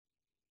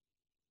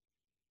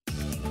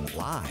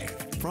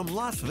Live from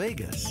Las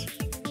Vegas,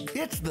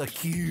 it's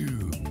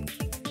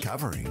theCUBE,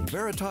 covering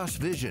Veritas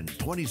Vision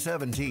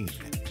 2017.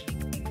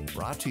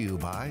 Brought to you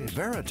by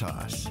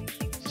Veritas.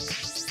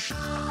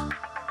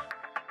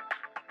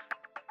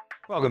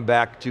 Welcome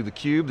back to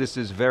theCUBE. This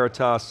is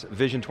Veritas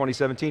Vision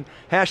 2017.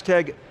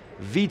 Hashtag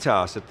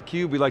VTOS at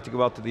theCUBE. We like to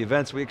go out to the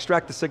events. We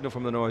extract the signal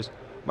from the noise.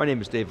 My name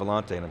is Dave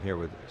Vellante and I'm here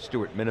with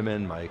Stu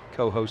Miniman, my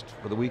co-host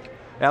for the week.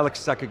 Alex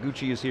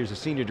Sakaguchi is here as the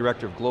Senior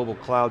Director of Global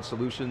Cloud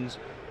Solutions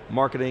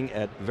Marketing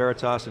at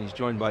Veritas, and he's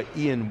joined by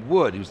Ian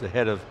Wood, who's the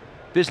Head of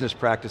Business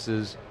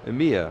Practices,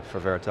 EMEA for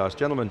Veritas.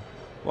 Gentlemen,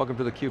 welcome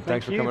to theCUBE.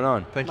 Thanks for coming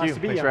on. Thank you,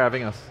 thanks for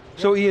having us.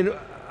 So Ian,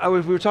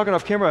 we were talking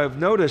off camera, I've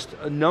noticed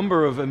a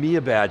number of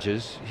EMEA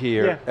badges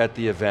here at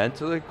the event.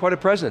 So they're quite a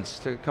presence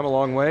to come a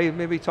long way.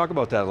 Maybe talk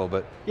about that a little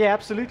bit. Yeah,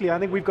 absolutely. I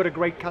think we've got a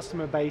great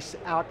customer base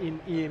out in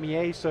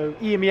EMEA. So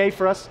EMEA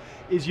for us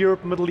is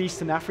Europe, Middle East,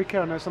 and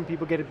Africa. I know some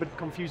people get a bit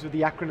confused with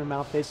the acronym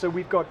out there. So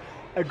we've got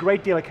a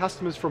great deal of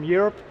customers from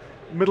Europe,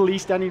 Middle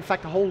East, and in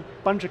fact a whole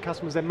bunch of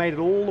customers that made it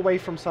all the way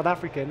from South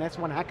Africa, and that's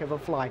one heck of a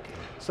flight.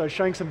 So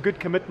showing some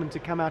good commitment to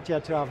come out here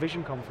to our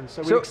Vision conference,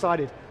 so we're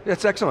excited.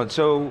 That's excellent.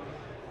 So,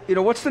 you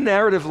know, what's the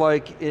narrative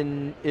like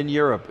in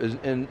Europe,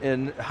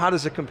 and how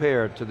does it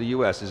compare to the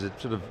US? Is it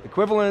sort of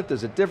equivalent,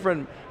 is it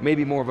different?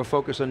 Maybe more of a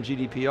focus on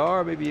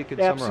GDPR, maybe you could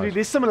summarize. Absolutely,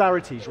 there's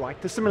similarities,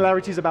 right? The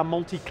similarities about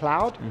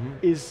multi-cloud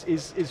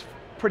is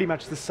pretty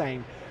much the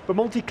same. But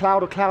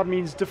multi-cloud or cloud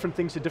means different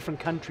things to different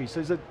countries,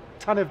 so there's a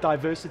ton of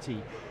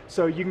diversity.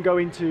 So you can go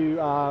into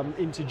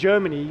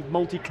Germany,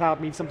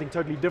 multi-cloud means something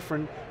totally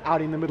different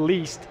out in the Middle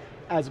East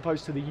as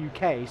opposed to the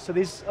UK. So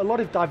there's a lot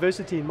of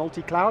diversity in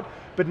multi-cloud,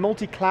 but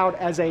multi-cloud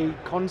as a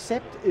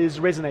concept is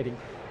resonating.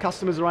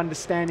 Customers are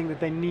understanding that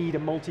they need a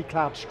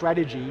multi-cloud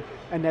strategy,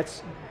 and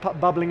that's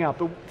bubbling up.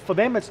 But for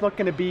them, it's not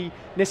going to be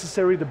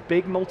necessarily the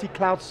big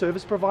multi-cloud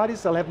service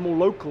providers. They'll have more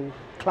local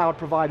cloud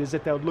providers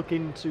that they'll look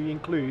into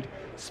include,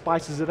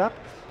 spices it up.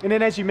 And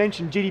then as you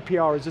mentioned,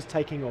 GDPR is just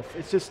taking off.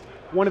 It's just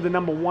one of the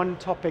 #1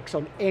 topics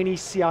on any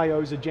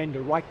CIO's agenda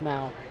right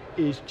now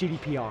is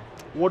GDPR.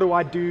 What do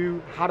I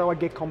do? How do I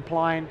get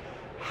compliant?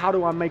 How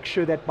do I make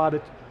sure that by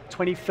the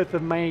 25th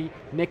of May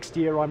next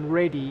year I'm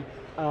ready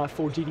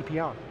for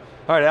GDPR?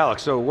 All right,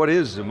 Alex, so what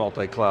is a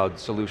multi-cloud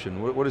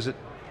solution? What is it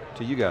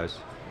to you guys?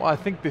 Well, I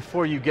think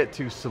before you get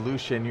to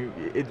solution,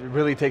 it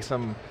really takes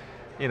some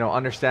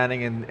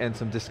understanding and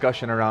some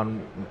discussion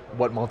around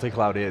what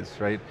multi-cloud is,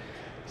 right?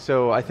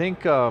 So I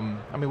think,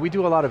 we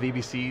do a lot of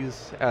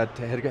EBCs at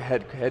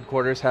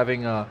headquarters,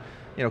 having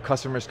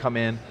customers come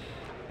in,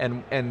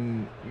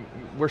 and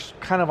we're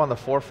kind of on the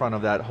forefront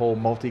of that whole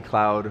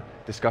multi-cloud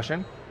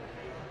discussion.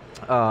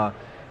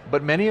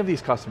 But many of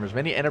these customers,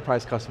 many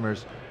enterprise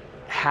customers,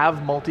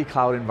 have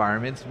multi-cloud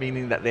environments,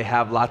 meaning that they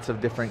have lots of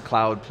different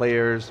cloud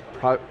players,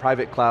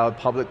 private cloud,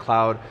 public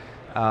cloud,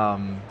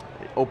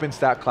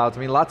 OpenStack clouds,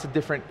 lots of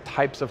different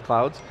types of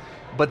clouds,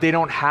 but they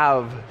don't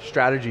have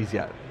strategies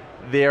yet.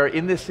 They're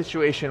in this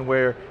situation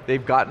where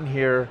they've gotten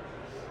here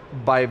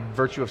by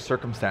virtue of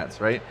circumstance,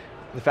 right?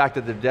 The fact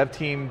that the dev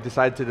team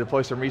decided to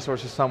deploy some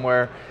resources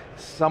somewhere,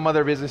 some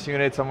other business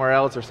unit somewhere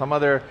else, or some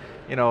other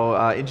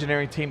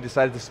engineering team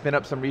decided to spin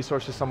up some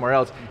resources somewhere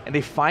else, and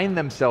they find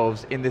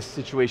themselves in this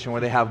situation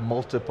where they have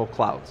multiple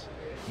clouds.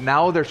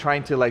 Now they're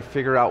trying to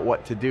figure out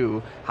what to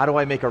do. How do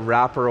I make a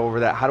wrapper over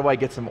that? How do I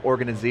get some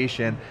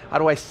organization? How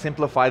do I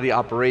simplify the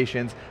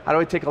operations? How do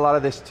I take a lot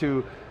of this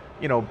to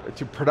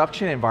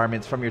production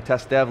environments from your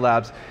test dev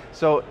labs?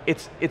 So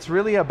it's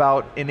really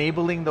about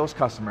enabling those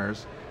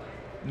customers,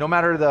 no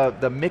matter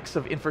the mix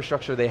of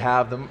infrastructure they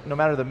have, no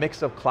matter the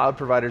mix of cloud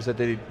providers that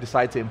they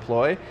decide to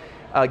employ,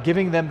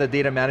 giving them the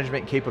data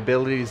management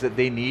capabilities that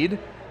they need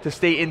to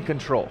stay in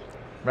control,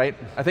 right?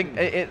 I think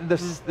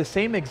the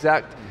same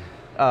exact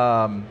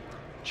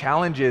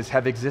challenges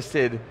have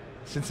existed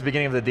since the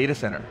beginning of the data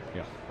center,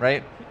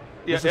 right?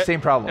 Yeah, it's the same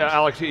problem. Yeah,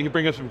 Alex, you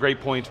bring up some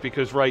great points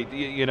because, right,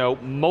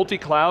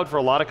 multi-cloud for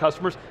a lot of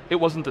customers, it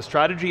wasn't the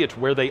strategy, it's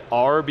where they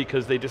are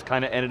because they just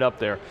kind of ended up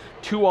there.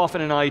 Too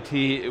often in IT,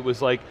 it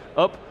was like,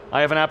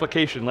 I have an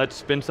application, let's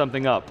spin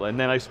something up, and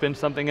then I spin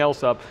something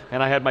else up,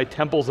 and I had my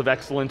temples of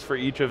excellence for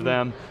each of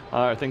them,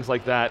 things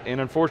like that. And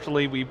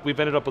unfortunately, we've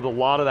ended up with a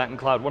lot of that in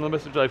cloud. One of the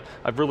messages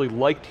I've really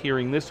liked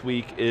hearing this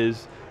week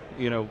is,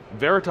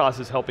 Veritas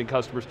is helping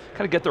customers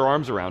kind of get their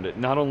arms around it.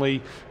 Not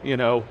only,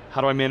 how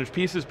do I manage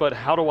pieces, but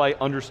how do I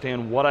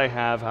understand what I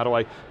have? How do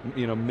I,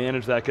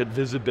 manage that, get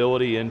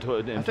visibility into a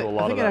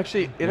lot of that? I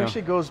think it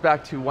actually goes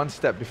back to one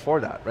step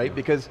before that, right?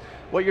 Because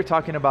what you're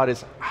talking about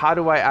is how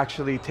do I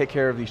actually take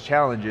care of these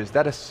challenges?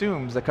 That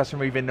assumes the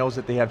customer even knows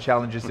that they have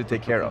challenges to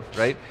take care of,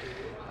 right?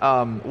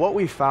 What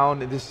we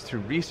found, and this is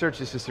through research,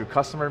 this is through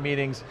customer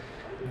meetings,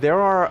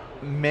 there are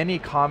many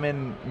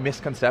common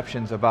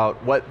misconceptions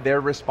about what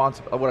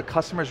a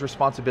customer's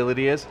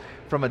responsibility is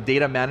from a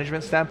data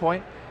management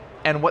standpoint,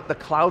 and what the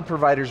cloud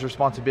provider's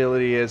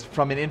responsibility is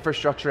from an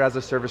infrastructure as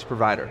a service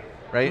provider,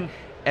 right?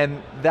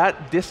 And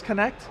that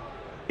disconnect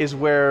is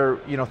where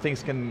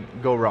things can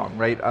go wrong,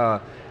 right?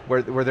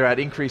 Where they're at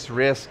increased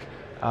risk,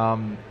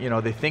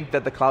 They think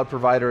that the cloud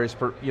provider is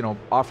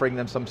offering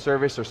them some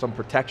service or some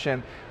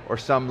protection or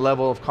some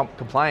level of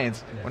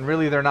compliance, when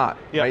really they're not,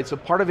 right? So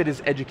part of it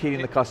is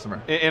educating the customer.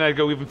 And I'd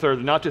go even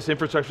further, not just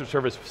infrastructure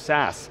service,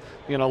 SaaS.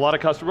 A lot of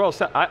customers,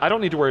 well, I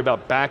don't need to worry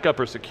about backup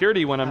or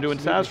security when I'm doing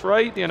SaaS,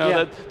 right?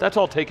 That's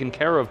all taken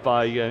care of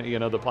by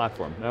the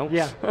platform, no?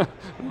 Yeah,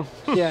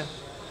 yeah.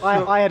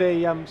 I had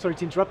a, sorry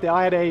to interrupt there,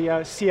 I had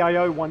a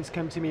CIO once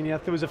come to me and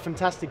there was a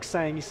fantastic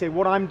saying. He said,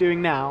 what I'm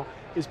doing now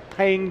is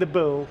paying the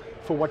bill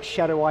for what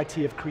Shadow IT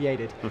have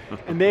created.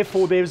 And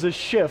therefore there's a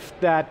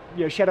shift that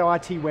Shadow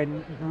IT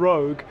went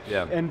rogue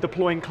and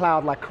deploying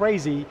cloud like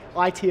crazy.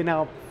 IT are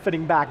now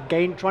fitting back,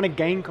 trying to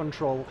gain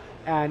control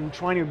and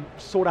trying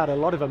to sort out a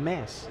lot of a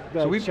mess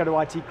that Shadow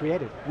IT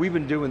created. We've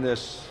been doing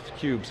this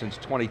CUBE since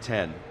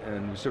 2010,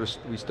 and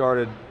we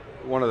started,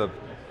 one of the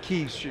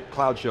key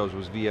cloud shows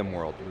was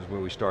VMworld, was where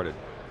we started.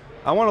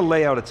 I want to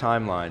lay out a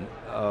timeline,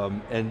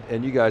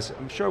 and you guys,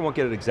 I'm sure I won't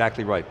get it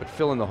exactly right, but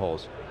fill in the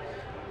holes.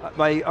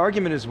 My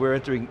argument is we're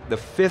entering the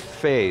 5th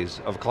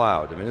phase of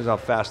cloud. I mean, this is how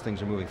fast things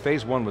are moving.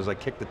 Phase 1 was like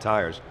kick the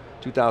tires,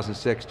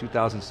 2006,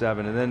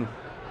 2007, and then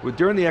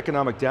during the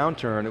economic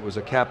downturn, it was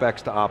a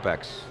CapEx to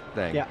OpEx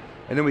thing. Yeah.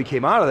 And then we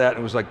came out of that and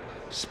it was like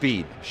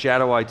speed,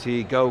 Shadow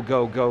IT, go,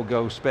 go, go,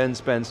 go, spend,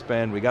 spend,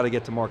 spend, we got to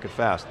get to market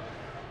fast.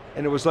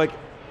 And it was like,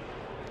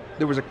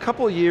 there was a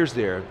couple of years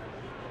there,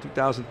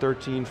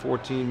 2013,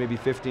 14, maybe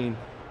 15,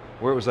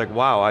 where it was like,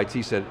 wow,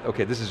 IT said,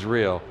 okay, this is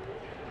real,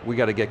 we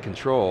got to get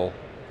control.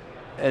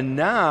 And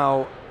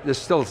now, there's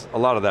still a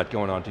lot of that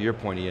going on, to your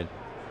point, Ian,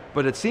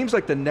 but it seems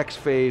like the next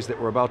phase that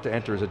we're about to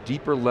enter is a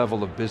deeper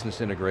level of business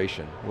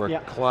integration, where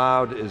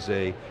cloud is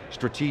a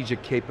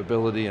strategic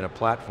capability and a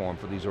platform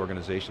for these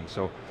organizations.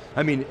 So,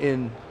 I mean,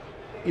 in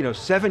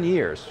 7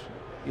 years,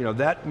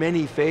 that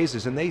many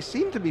phases, and they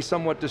seem to be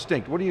somewhat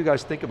distinct. What do you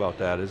guys think about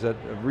that? Is that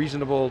a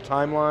reasonable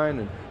timeline,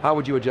 and how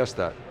would you adjust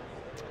that?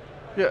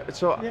 Yeah,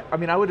 so, I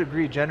mean, I would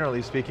agree,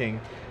 generally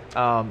speaking.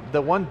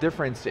 The one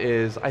difference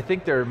is, I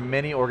think there are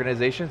many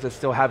organizations that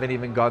still haven't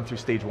even gone through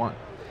stage 1.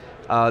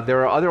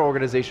 There are other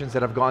organizations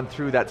that have gone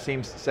through that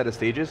same set of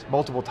stages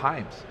multiple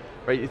times,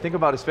 right? You think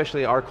about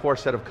especially our core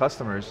set of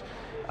customers.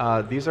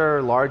 These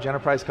are large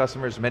enterprise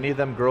customers. Many of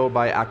them grow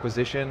by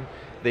acquisition.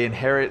 They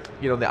inherit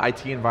the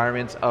IT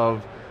environments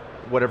of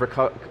whatever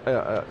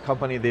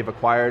company they've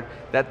acquired.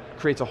 That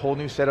creates a whole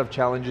new set of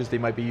challenges. They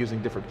might be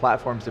using different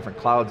platforms, different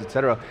clouds, et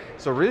cetera.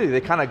 So really,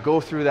 they kind of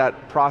go through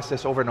that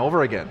process over and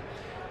over again.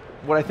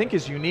 What I think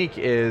is unique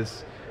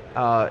is,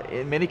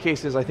 in many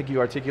cases, I think you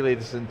articulate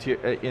this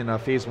in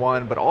phase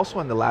 1, but also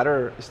in the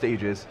latter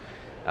stages,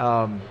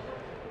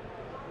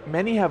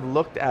 many have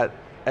looked at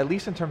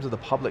least in terms of the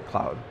public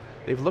cloud,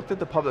 they've looked at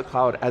the public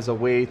cloud as a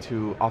way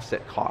to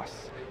offset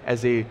costs,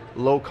 as a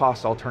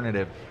low-cost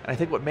alternative. And I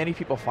think what many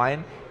people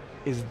find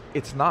is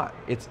it's not.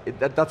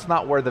 That's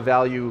not where the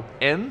value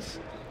ends.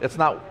 It's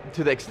not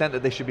to the extent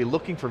that they should be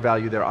looking for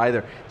value there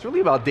either. It's really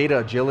about data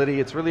agility.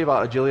 It's really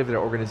about agility of their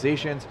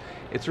organizations.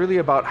 It's really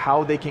about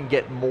how they can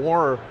get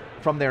more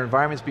from their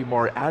environments, be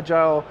more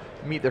agile,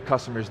 meet their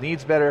customers'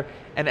 needs better.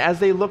 And as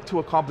they look to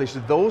accomplish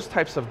those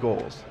types of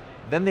goals,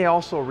 then they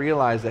also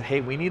realize that,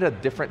 hey, we need a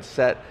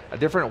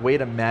different way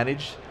to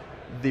manage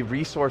the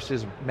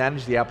resources,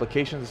 manage the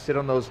applications that sit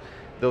on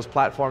those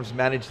platforms,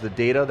 manage the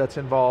data that's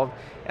involved.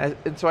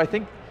 And so I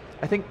think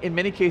in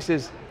many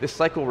cases, this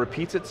cycle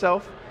repeats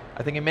itself.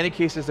 I think in many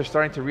cases they're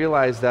starting to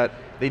realize that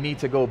they need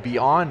to go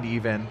beyond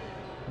even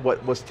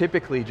what was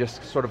typically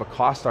just sort of a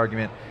cost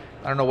argument.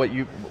 I don't know what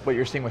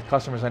you're seeing with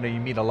customers. I know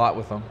you meet a lot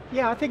with them.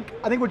 Yeah, I think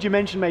what you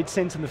mentioned made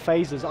sense in the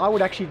phases. I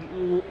would actually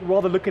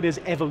rather look at it as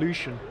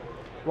evolution,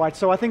 right?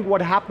 So I think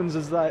what happens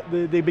is that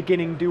the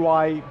beginning, do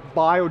I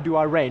buy or do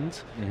I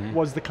rent,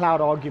 was the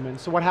cloud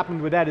argument. So what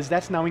happened with that is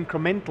that's now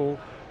incremental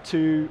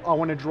to, I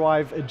want to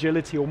drive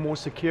agility or more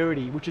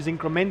security, which is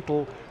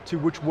incremental to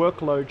which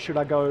workload should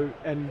I go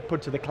and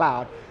put to the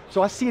cloud.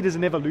 So I see it as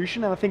an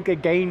evolution, and I think they're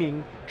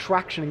gaining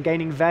traction and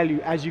gaining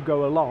value as you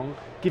go along,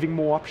 giving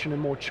more option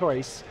and more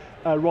choice,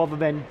 rather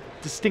than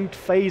distinct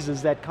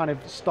phases that kind of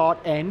start,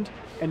 end,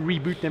 and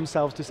reboot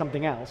themselves to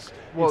something else.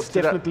 Well, it's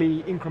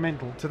definitely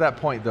incremental. To that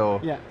point though,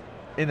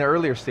 in the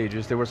earlier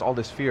stages, there was all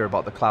this fear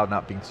about the cloud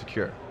not being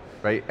secure,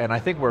 right? And I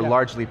think we're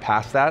largely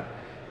past that.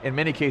 In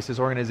many cases,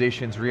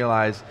 organizations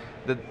realize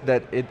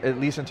that at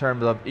least in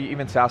terms of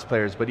even SaaS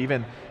players, but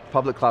even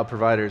public cloud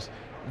providers,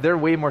 they're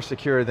way more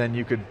secure than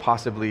you could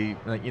possibly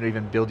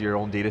even build your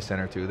own data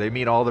center to. They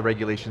meet all the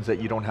regulations that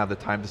you don't have the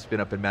time to spin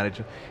up and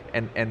manage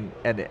and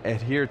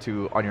adhere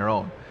to on your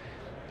own.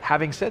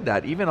 Having said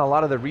that, even a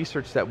lot of the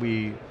research that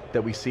we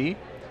see,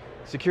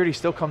 security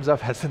still comes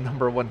up as the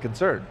 #1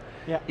 concern.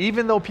 Yeah.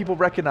 Even though people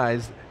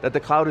recognize that the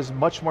cloud is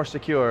much more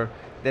secure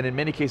than in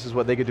many cases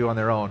what they could do on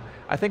their own.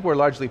 I think we're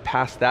largely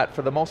past that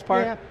for the most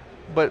part. Yeah.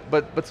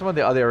 But some of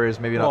the other areas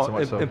maybe not so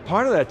much so. And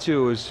part of that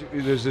too is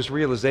there's this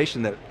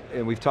realization that,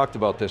 and we've talked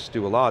about this,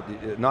 Stu, a lot,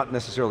 not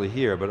necessarily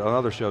here, but on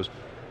other shows,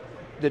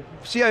 that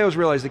CIOs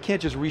realize they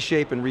can't just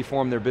reshape and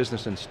reform their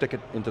business and stick it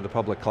into the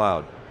public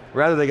cloud.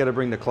 Rather, they got to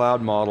bring the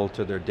cloud model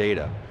to their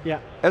data. Yeah.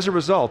 As a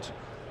result,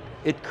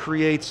 it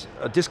creates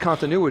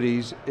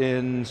discontinuities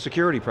in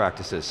security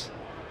practices.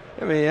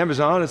 I mean,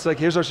 Amazon, it's like,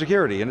 here's our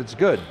security, and it's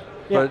good.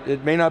 Yeah. But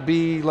it may not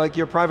be like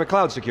your private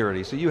cloud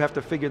security, so you have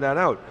to figure that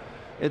out.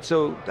 And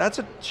so that's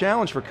a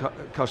challenge for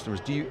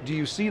customers. Do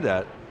you see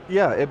that?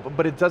 Yeah,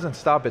 but it doesn't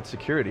stop at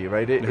security,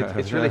 right?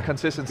 It's really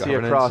consistency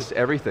Governance, across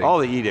everything. All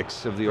the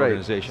edicts of the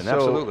organization, So,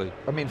 absolutely.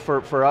 I mean,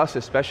 for us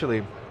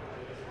especially,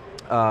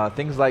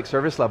 things like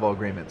service level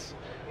agreements.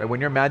 Right? When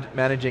you're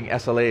managing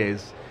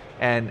SLAs,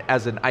 and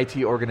as an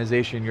IT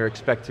organization, you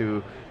expect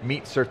to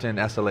meet certain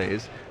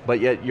SLAs, but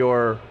yet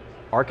your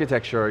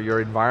architecture, your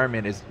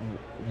environment is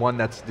one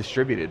that's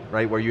distributed,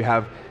 right? Where you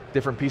have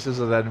different pieces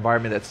of that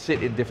environment that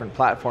sit in different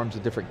platforms,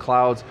 in different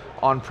clouds,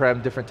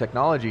 on-prem, different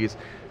technologies.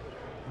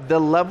 The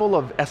level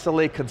of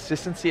SLA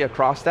consistency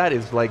across that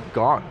is like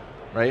gone,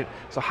 right?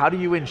 So how do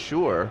you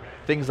ensure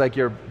things like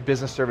your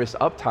business service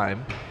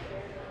uptime,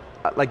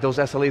 like those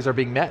SLAs are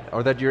being met,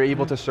 or that you're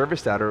able to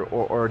service that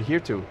or adhere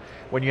to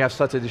when you have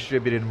such a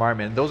distributed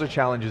environment? And those are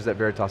challenges that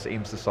Veritas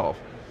aims to solve.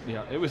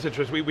 Yeah, it was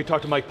interesting. We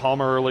talked to Mike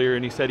Palmer earlier,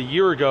 and he said a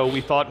year ago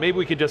we thought maybe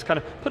we could just kind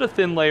of put a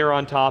thin layer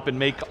on top and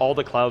make all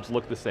the clouds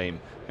look the same.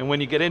 And when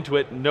you get into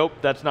it, nope,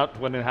 that's not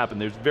going to happen.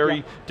 There's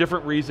very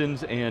different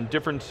reasons and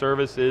different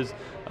services.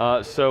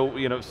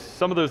 So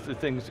some of those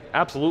things,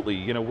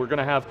 absolutely. We're going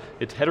to have,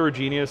 it's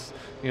heterogeneous.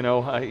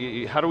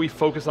 How do we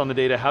focus on the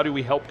data? How do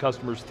we help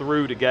customers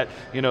through to get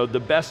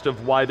the best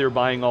of why they're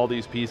buying all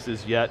these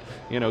pieces, yet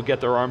get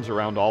their arms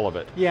around all of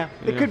it? Yeah,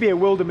 there could be a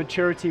world of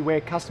maturity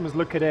where customers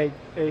look at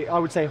I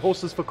would say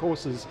horses for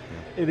courses,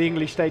 in the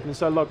English statement.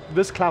 So look,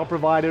 this cloud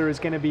provider is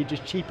going to be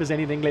just cheap as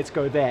anything, let's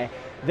go there.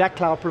 That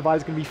cloud provider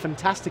is going to be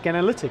fantastic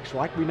analytics,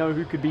 right? We know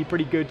who could be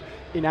pretty good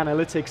in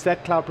analytics.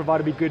 That cloud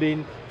provider will be good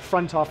in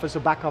front office or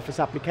back office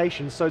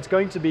applications. So it's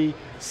going to be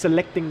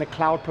selecting the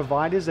cloud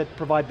providers that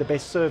provide the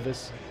best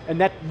service. And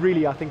that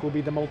really, I think, will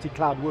be the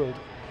multi-cloud world.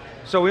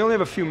 So we only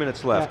have a few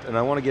minutes left, and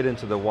I want to get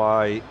into the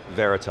why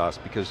Veritas,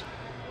 because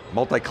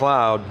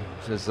multi-cloud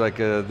is like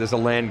there's a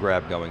land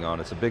grab going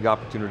on. It's a big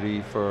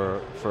opportunity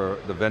for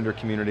the vendor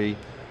community.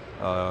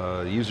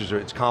 The users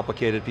it's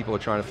complicated, people are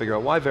trying to figure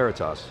out why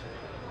Veritas.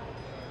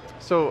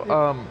 So,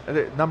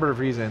 a number of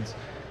reasons,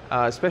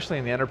 especially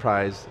in the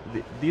enterprise.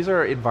 These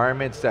are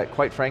environments that,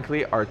 quite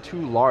frankly, are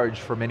too large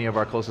for many of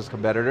our closest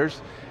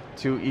competitors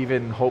to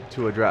even hope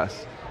to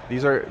address.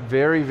 These are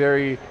very,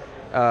 very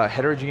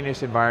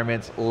heterogeneous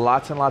environments,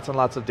 lots and lots and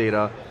lots of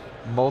data,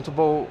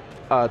 multiple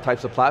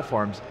types of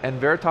platforms, and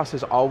Veritas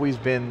has always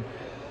been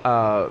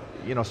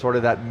sort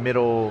of that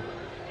middle,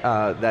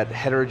 that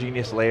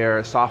heterogeneous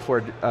layer,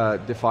 software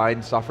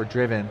defined, software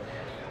driven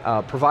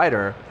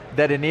provider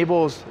that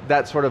enables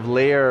that sort of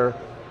layer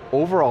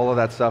over all of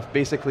that stuff,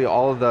 basically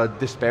all of the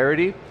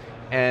disparity,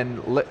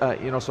 and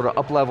sort of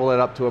up-level it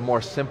up to a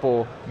more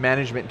simple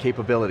management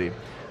capability.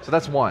 So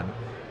that's one.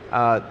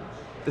 The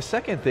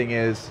second thing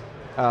is,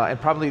 and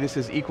probably this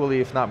is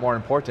equally if not more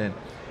important,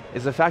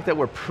 is the fact that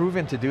we're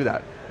proven to do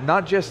that.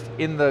 Not just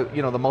in the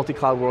the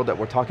multi-cloud world that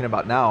we're talking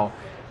about now,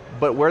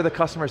 but where the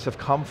customers have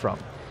come from.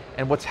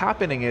 And what's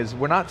happening is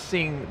we're not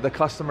seeing the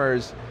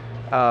customers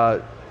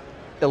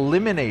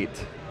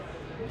eliminate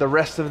the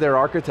rest of their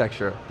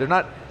architecture. They're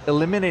not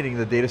eliminating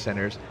the data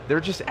centers, they're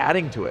just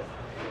adding to it.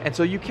 And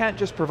so you can't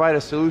just provide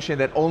a solution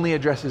that only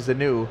addresses the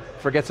new,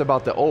 forgets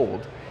about the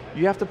old.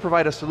 You have to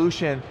provide a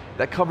solution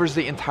that covers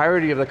the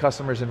entirety of the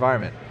customer's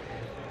environment.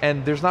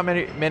 And there's not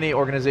many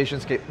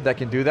organizations that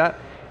can do that,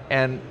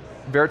 and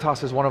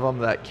Veritas is one of them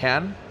that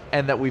can,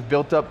 and that we've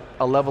built up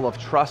a level of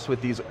trust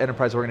with these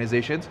enterprise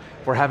organizations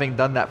for having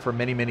done that for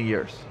many, many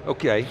years.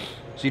 Okay,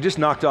 so you just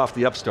knocked off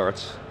the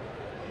upstarts.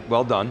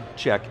 Well done,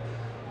 check.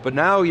 But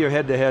now you're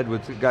head to head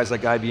with guys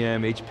like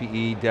IBM,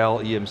 HPE, Dell,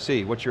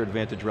 EMC. What's your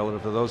advantage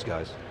relative to those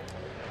guys?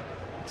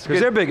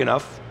 Because they're big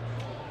enough.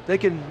 They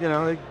can,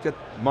 they get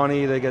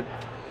money, they get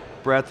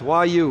breadth.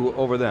 Why you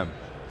over them?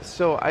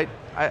 So I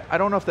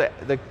don't know if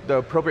the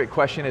appropriate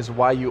question is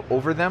why you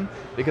over them,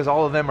 because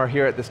all of them are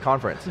here at this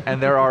conference,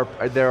 and there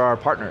are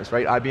partners,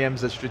 right?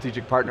 IBM's a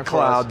strategic partner for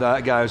us.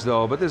 Cloud guys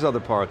though, but there's other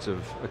parts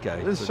of,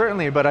 okay.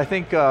 Certainly, but I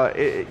think,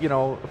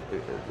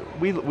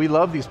 we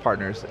love these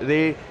partners.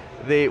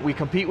 We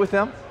compete with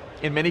them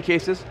in many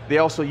cases. They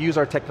also use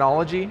our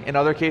technology in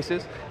other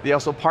cases. They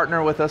also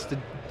partner with us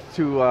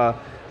to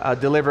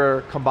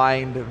deliver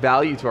combined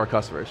value to our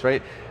customers,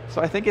 right?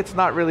 So I think it's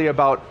not really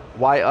about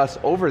why us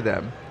over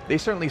them. They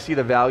certainly see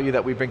the value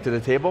that we bring to the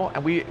table,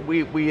 and we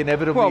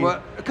inevitably...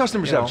 Well, but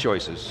customers have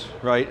choices,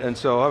 right? And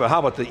so how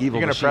about the evil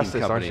You're machine press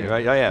this, company, aren't you?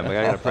 right? I am, I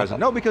got to press it.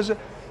 No, because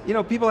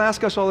people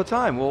ask us all the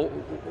time, well,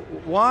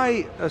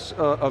 why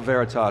a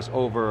Veritas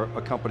over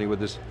a company with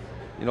this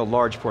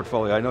large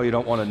portfolio? I know you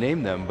don't want to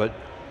name them, but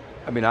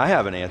I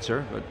have an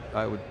answer, but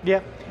I would...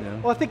 Yeah,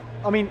 well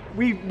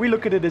we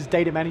look at it as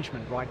data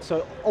management, right?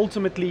 So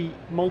ultimately,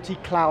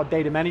 multi-cloud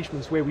data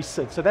management is where we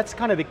sit. So that's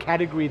kind of the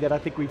category that I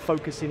think we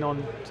focus in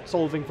on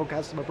solving for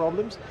customer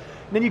problems.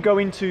 And then you go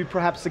into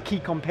perhaps the key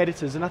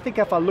competitors, and I think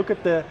if I look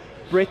at the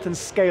breadth and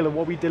scale of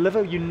what we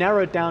deliver, you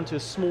narrow it down to a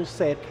small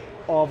set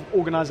of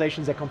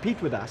organizations that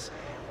compete with us.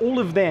 All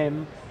of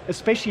them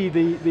especially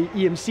the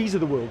EMCs of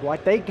the world,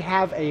 right? They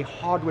have a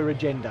hardware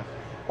agenda.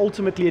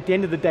 Ultimately, at the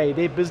end of the day,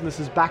 their business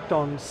is backed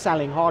on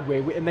selling hardware,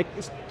 and they're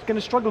going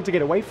to struggle to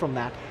get away from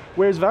that.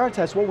 Whereas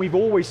Veritas, what we've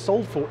always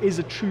sold for is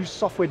a true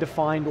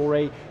software-defined or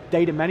a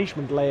data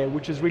management layer,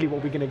 which is really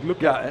what we're going to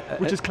look at,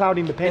 which is cloud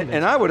independent.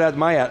 And I would add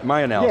my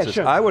analysis.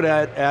 Yeah, sure. I would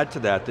add to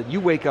that you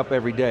wake up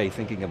every day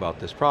thinking about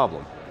this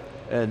problem.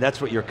 And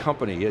that's what your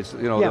company is,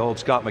 the old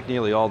Scott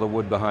McNeely, all the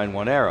wood behind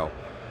one arrow.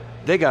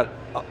 They got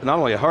not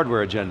only a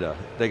hardware agenda,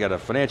 they got a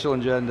financial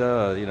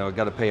agenda,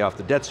 got to pay off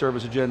the debt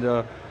service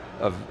agenda,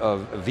 a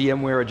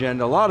VMware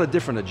agenda, a lot of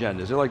different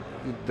agendas. They're like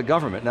the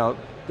government. Now,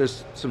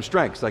 there's some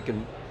strengths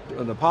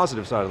on the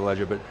positive side of the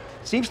ledger, but it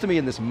seems to me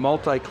in this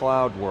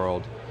multi-cloud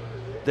world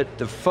that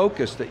the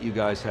focus that you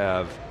guys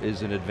have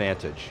is an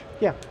advantage.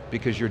 Yeah.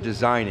 Because you're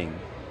designing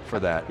for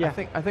that. Yeah.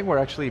 I think we're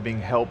actually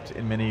being helped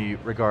in many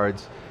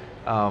regards.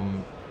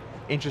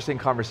 Interesting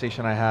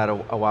conversation I had a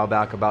while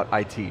back about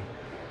IT.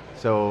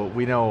 So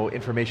we know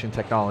information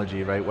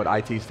technology, right, what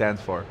IT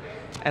stands for.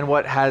 And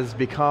what has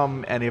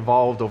become and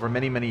evolved over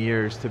many, many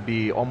years to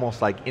be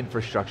almost like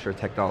infrastructure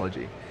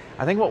technology.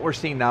 I think what we're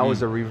seeing now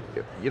is a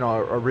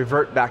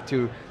revert back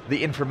to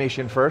the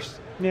information first,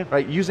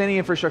 right? Use any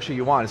infrastructure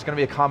you want. It's going to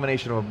be a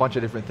combination of a bunch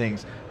of different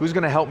things. Who's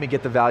going to help me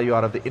get the value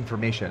out of the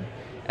information?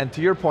 And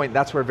to your point,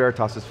 that's where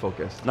Veritas is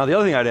focused. Now the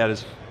other thing I'd add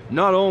is,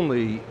 not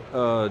only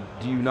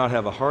do you not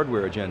have a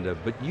hardware agenda,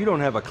 but you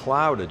don't have a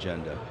cloud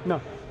agenda.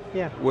 No,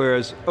 yeah.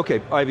 Whereas, okay,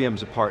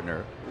 IBM's a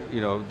partner.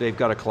 They've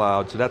got a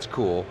cloud, so that's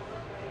cool.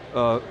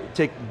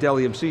 Take Dell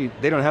EMC,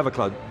 they don't have a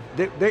cloud.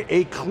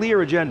 A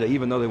clear agenda,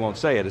 even though they won't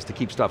say it, is to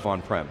keep stuff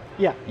on-prem.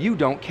 Yeah. You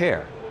don't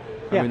care.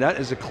 I mean, that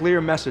is a clear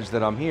message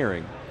that I'm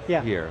hearing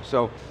here.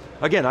 So,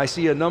 again, I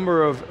see a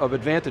number of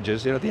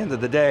advantages. At the end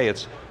of the day,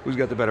 it's who's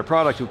got the better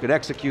product, who can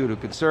execute, who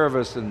can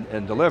service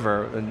and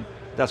deliver, and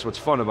that's what's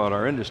fun about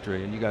our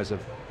industry, and you guys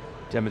have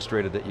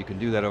demonstrated that you can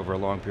do that over a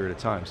long period of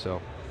time,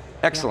 so.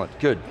 Excellent,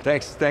 good.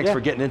 Thanks for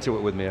getting into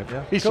it with me. I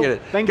appreciate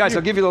it. Thank you. Guys,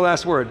 I'll give you the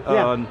last word.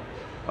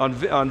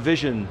 On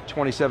Vision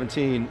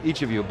 2017,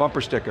 each of you, a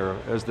bumper sticker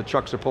as the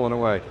trucks are pulling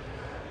away.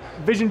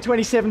 Vision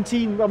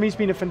 2017, it's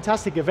been a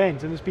fantastic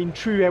event, and it's been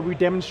true how we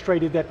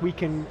demonstrated that we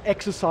can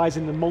exercise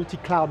in the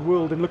multi-cloud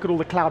world and look at all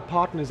the cloud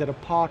partners that are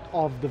part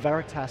of the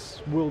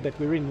Veritas world that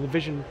we're in, the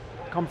Vision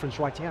conference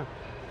right here.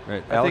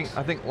 Right. Alex?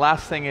 I think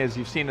last thing is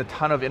you've seen a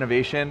ton of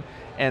innovation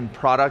and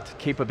product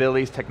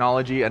capabilities,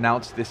 technology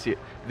announced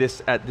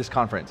at this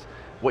conference.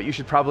 What you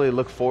should probably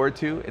look forward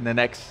to in the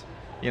next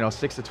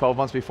 6 to 12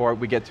 months before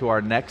we get to our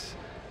next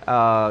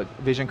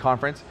Vision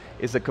conference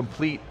is a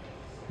complete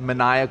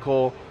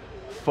maniacal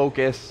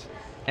focus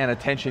and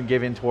attention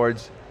given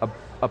towards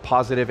a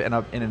positive and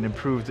an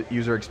improved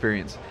user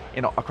experience.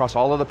 Across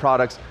all of the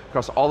products,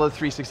 across all of the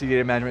 360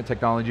 data management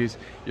technologies,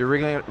 you're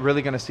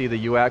really going to see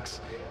the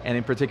UX and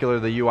in particular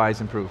the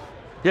UIs improve.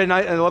 Yeah, and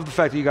I love the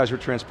fact that you guys were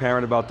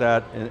transparent about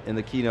that in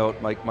the keynote,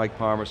 Mike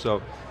Palmer.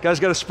 So, guys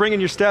got a spring in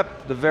your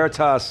step, the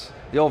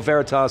old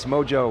Veritas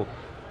mojo.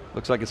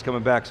 Looks like it's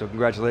coming back, so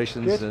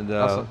congratulations. Good. And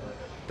awesome.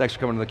 Thanks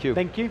for coming to theCUBE.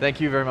 Thank you. Thank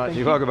you very much.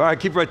 You're welcome. All right,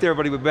 keep right there,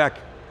 everybody. We're back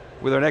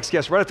with our next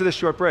guest right after this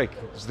short break.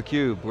 This is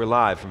theCUBE. We're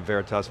live from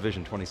Veritas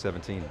Vision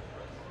 2017.